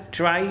Freud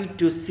tried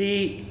to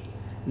see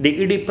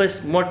the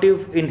Oedipus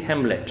motive in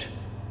Hamlet,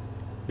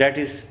 that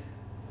is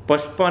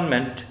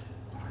postponement.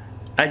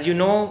 As you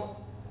know,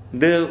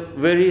 the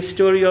very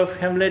story of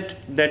Hamlet,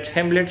 that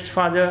Hamlet's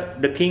father,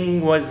 the king,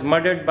 was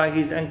murdered by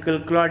his uncle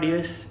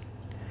Claudius.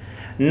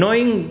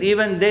 Knowing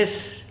even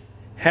this,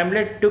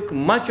 Hamlet took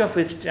much of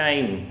his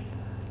time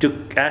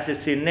to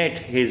assassinate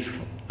his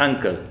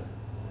uncle.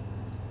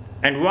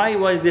 And why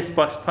was this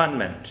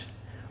postponement?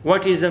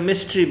 What is the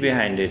mystery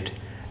behind it?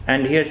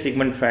 And here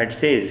Sigmund Freud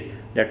says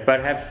that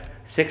perhaps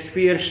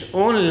Shakespeare's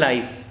own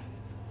life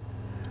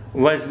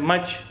was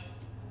much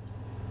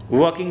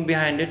working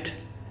behind it,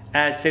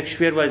 as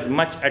Shakespeare was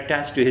much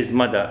attached to his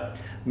mother,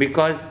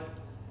 because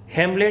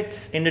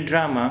in the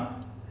drama,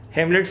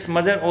 Hamlet's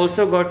mother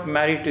also got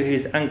married to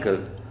his uncle.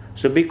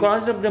 So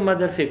because of the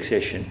mother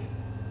fixation,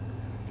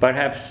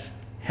 perhaps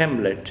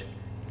Hamlet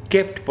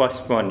kept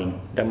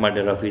postponing the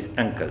murder of his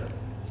uncle.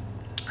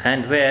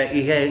 And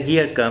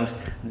here comes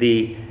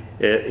the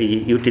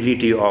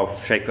utility of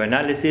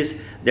psychoanalysis,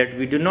 that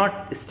we do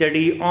not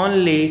study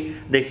only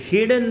the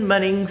hidden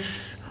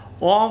meanings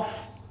of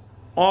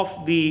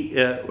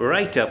the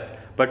write-up,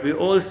 but we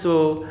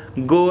also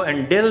go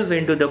and delve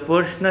into the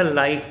personal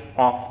life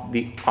of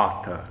the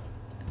author.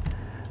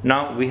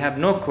 Now, we have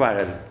no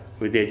quarrel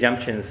with the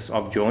assumptions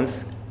of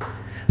Jones,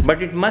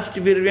 but it must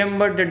be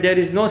remembered that there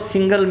is no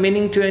single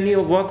meaning to any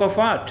work of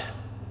art.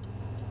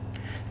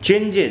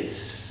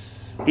 Changes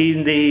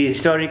in the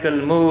historical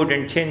mood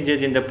and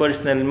changes in the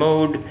personal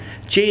mood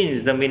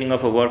change the meaning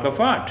of a work of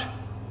art.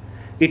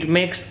 It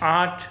makes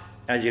art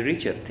as a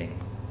richer thing.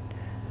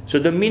 So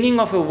the meaning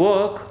of a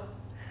work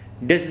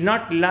does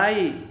not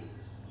lie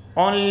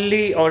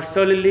only or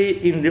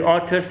solely in the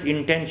author's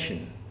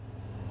intention,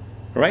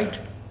 right?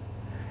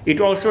 It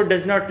also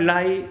does not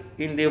lie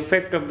in the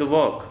effect of the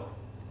work.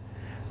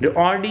 The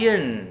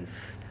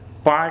audience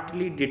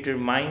partly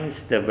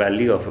determines the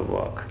value of a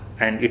work,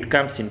 and it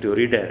comes into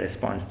reader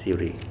response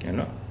theory,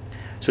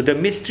 So the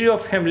mystery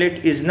of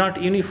Hamlet is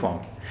not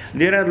uniform.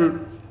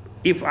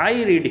 If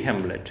I read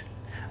Hamlet,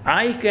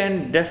 I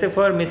can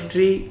decipher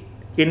mystery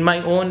in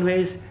my own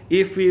ways.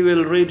 If we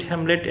will read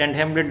Hamlet and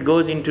Hamlet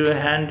goes into a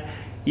hand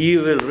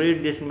You will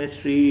read this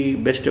mystery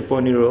based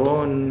upon your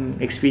own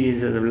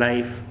experiences of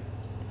life.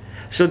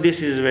 So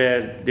this is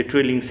where the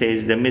Trilling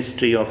says the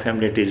mystery of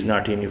Hamlet is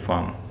not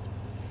uniform.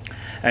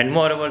 And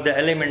moreover, the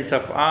elements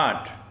of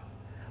art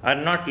are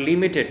not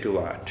limited to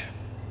art.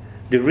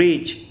 They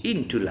reach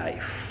into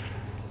life.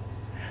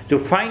 To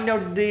find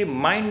out the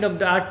mind of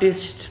the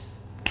artist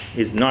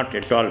is not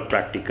at all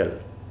practical.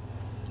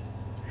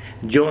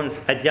 Jones'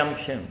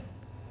 assumption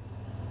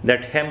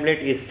that Hamlet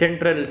is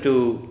central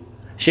to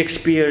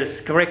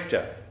Shakespeare's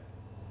character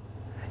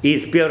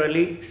is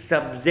purely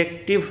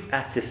subjective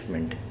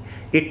assessment.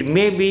 It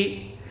may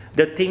be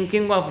the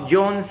thinking of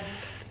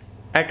Jones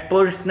at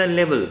personal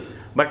level,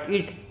 but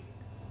it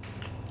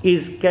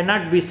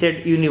cannot be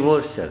said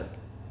universal,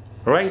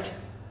 right?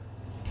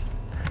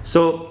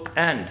 So,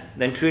 and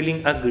then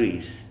Trilling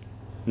agrees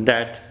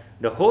that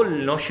the whole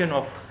notion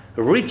of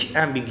rich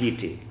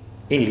ambiguity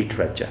in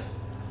literature,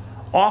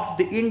 of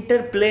the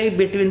interplay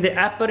between the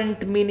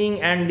apparent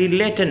meaning and the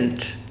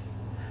latent,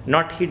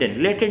 not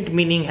hidden, latent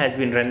meaning has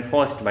been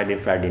reinforced by the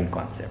Freudian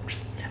concepts.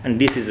 And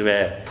this is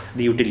where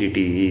the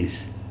utility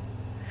is.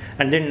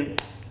 And then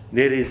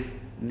there is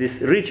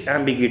this rich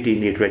ambiguity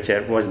in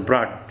literature was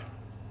brought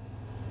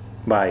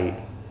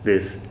by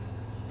this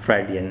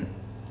Freudian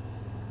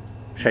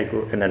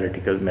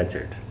psychoanalytical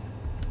method.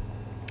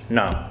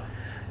 Now,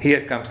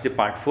 here comes the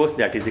part 4,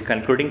 that is the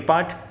concluding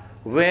part,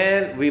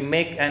 where we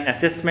make an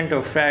assessment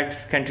of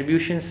Freud's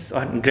contributions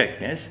on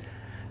greatness.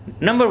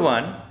 Number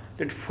 1,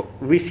 that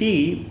we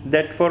see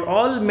that for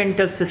all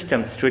mental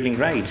systems, Trilling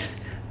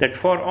writes, that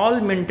for all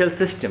mental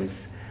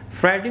systems,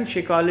 Freudian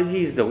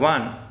psychology is the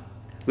one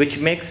which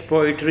makes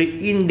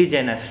poetry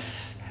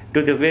indigenous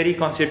to the very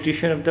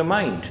constitution of the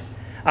mind.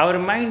 Our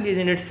mind is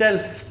in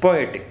itself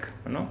poetic,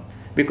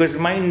 because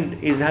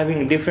mind is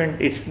having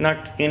different, it's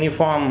not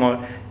uniform,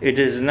 or it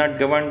is not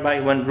governed by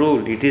one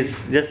rule. It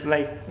is just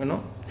like,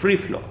 free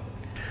flow.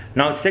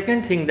 Now,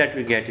 second thing that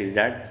we get is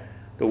that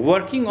the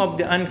working of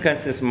the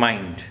unconscious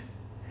mind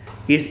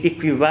is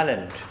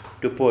equivalent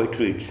to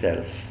poetry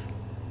itself.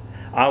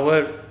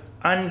 Our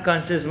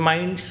unconscious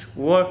minds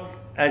work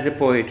as a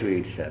poetry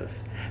itself.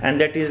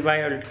 And that is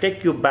why I'll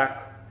take you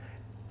back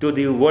to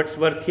the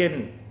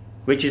Wordsworthian,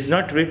 which is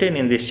not written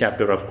in this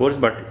chapter, of course,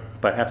 but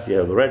perhaps you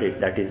have read it.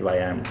 That is why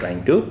I am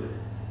trying to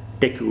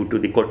take you to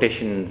the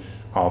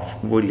quotations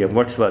of William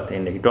Wordsworth,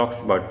 and he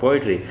talks about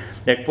poetry.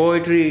 That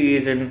poetry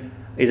is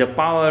a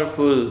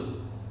powerful,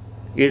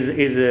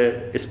 is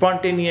a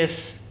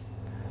spontaneous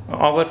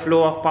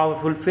overflow of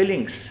powerful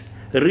feelings,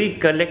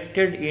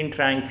 recollected in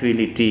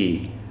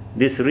tranquility.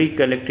 This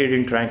recollected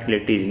in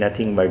tranquility is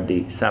nothing but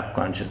the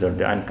subconscious or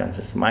the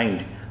unconscious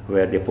mind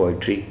where the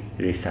poetry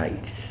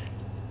resides.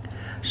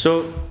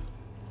 So,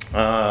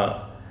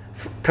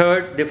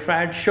 third, the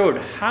Freud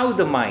showed how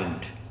the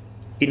mind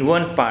in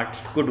one part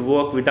could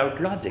work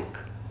without logic.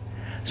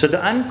 So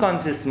the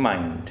unconscious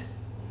mind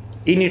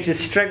in its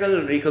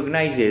struggle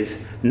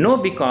recognizes no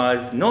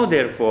because, no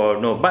therefore,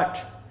 no but.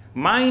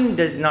 Mind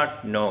does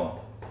not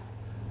know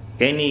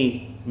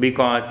any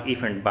because,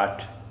 if and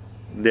but,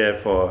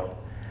 therefore.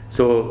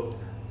 So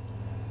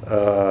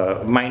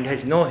mind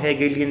has no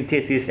Hegelian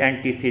thesis,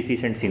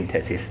 antithesis and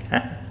synthesis.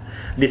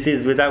 This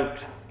is without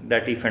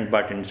that if and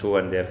but and so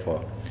on,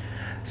 therefore.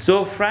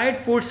 So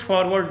Freud puts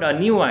forward a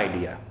new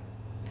idea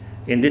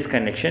in this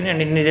connection, and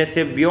in his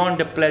essay Beyond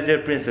the Pleasure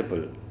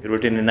Principle,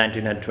 written in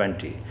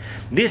 1920.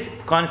 This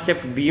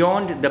concept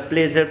beyond the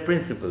pleasure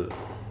principle,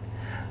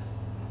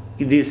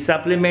 this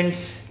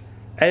supplements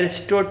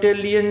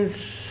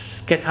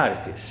Aristotelian's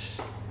catharsis.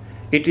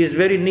 It is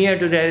very near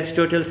to the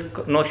Aristotle's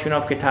notion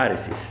of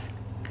catharsis.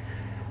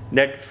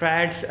 That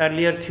Freud's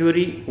earlier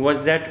theory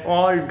was that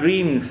all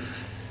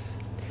dreams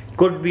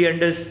could be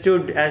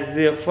understood as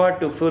the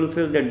effort to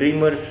fulfill the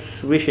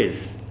dreamer's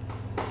wishes.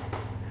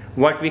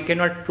 What we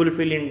cannot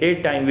fulfill in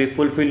daytime, we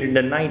fulfill in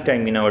the night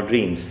time in our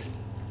dreams.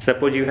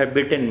 Suppose you have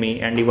beaten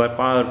me and you are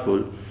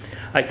powerful.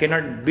 I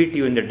cannot beat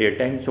you in the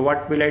daytime, so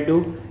what will I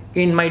do?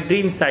 In my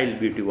dreams I'll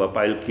beat you up,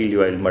 I'll kill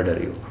you, I'll murder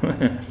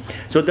you.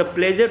 So the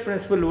pleasure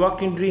principle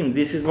worked in dreams.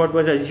 This is what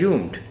was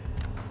assumed.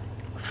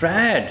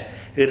 Freud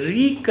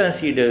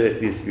reconsiders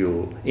this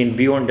view in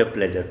Beyond the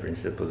Pleasure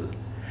Principle.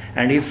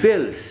 And he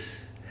feels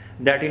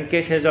that in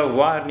cases of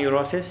war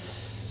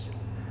neurosis,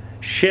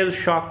 shell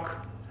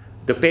shock,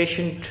 the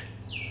patient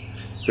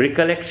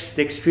recollects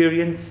the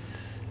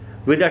experience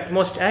with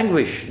utmost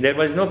anguish. There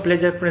was no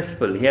pleasure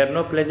principle. Here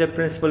no pleasure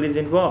principle is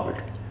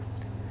involved.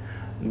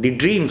 The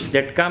dreams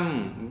that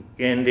come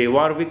in the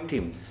war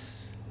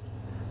victims,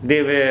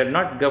 they were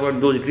not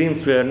governed, those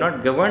dreams were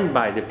not governed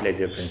by the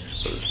pleasure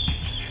principle.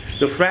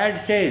 So Freud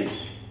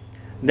says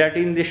that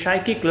in the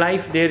psychic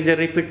life there is a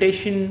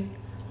repetition,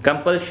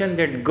 compulsion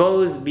that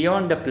goes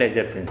beyond the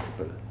pleasure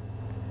principle.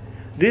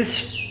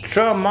 This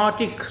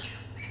traumatic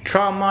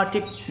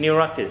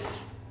neurosis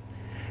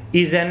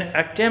is an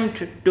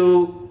attempt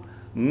to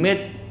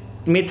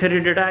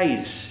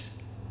mithridize.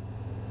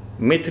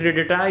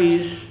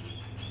 Mithridize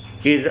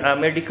is a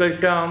medical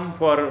term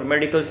for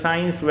medical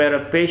science where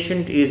a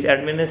patient is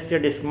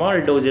administered small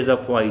doses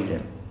of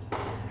poison.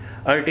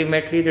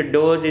 Ultimately, the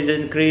dose is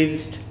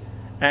increased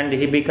and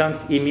he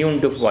becomes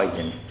immune to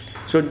poison.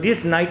 So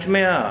this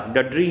nightmare,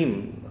 the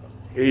dream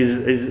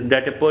is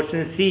that a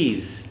person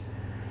sees,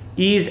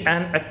 is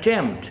an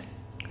attempt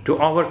to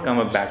overcome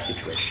a bad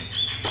situation.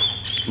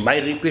 By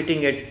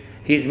repeating it,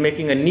 he is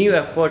making a new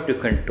effort to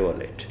control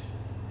it.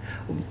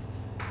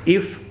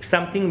 If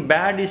something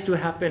bad is to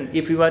happen,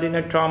 if you are in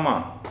a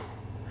trauma,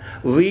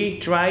 we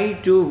try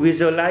to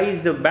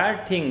visualize the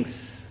bad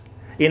things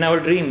in our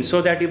dreams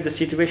so that if the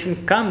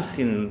situation comes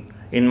in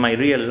my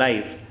real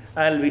life,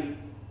 I'll be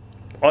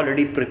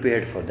already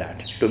prepared for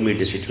that to meet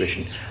the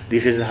situation.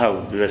 This is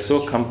how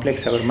so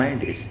complex our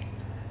mind is.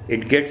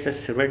 It gets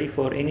us ready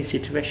for any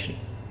situation.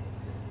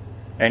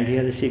 And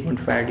here the Sigmund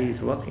Freud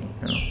is working.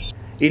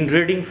 In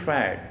reading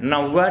Freud,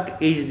 now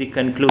what is the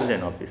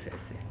conclusion of this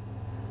essay?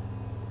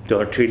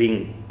 So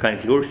Trilling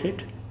concludes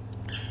it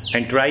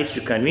and tries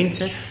to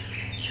convince us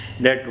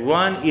that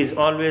one is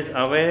always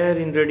aware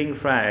in reading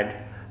Freud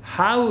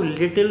how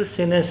little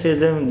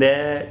cynicism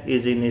there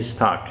is in his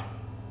thought.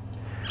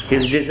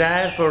 His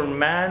desire for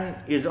man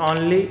is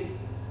only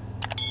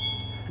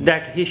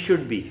that he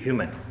should be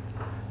human.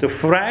 So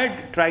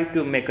Freud tried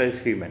to make us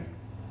human.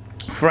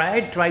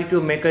 Freud tried to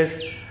make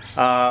us,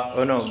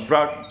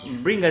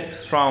 bring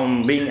us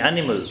from being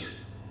animal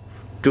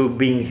to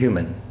being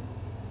human.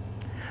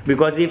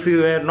 Because if we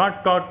were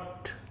not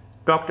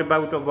talked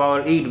about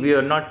our id, we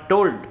are not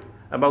told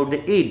about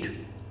the id,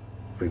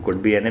 we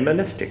could be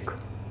animalistic.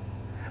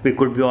 We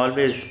could be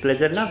always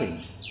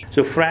pleasure-loving.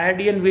 So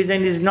Freudian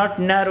vision is not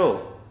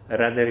narrow,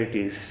 rather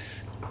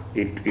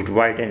it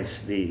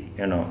widens the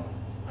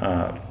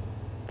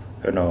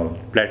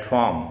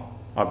platform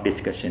of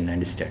discussion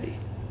and study.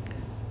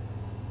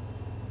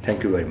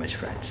 Thank you very much,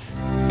 friends.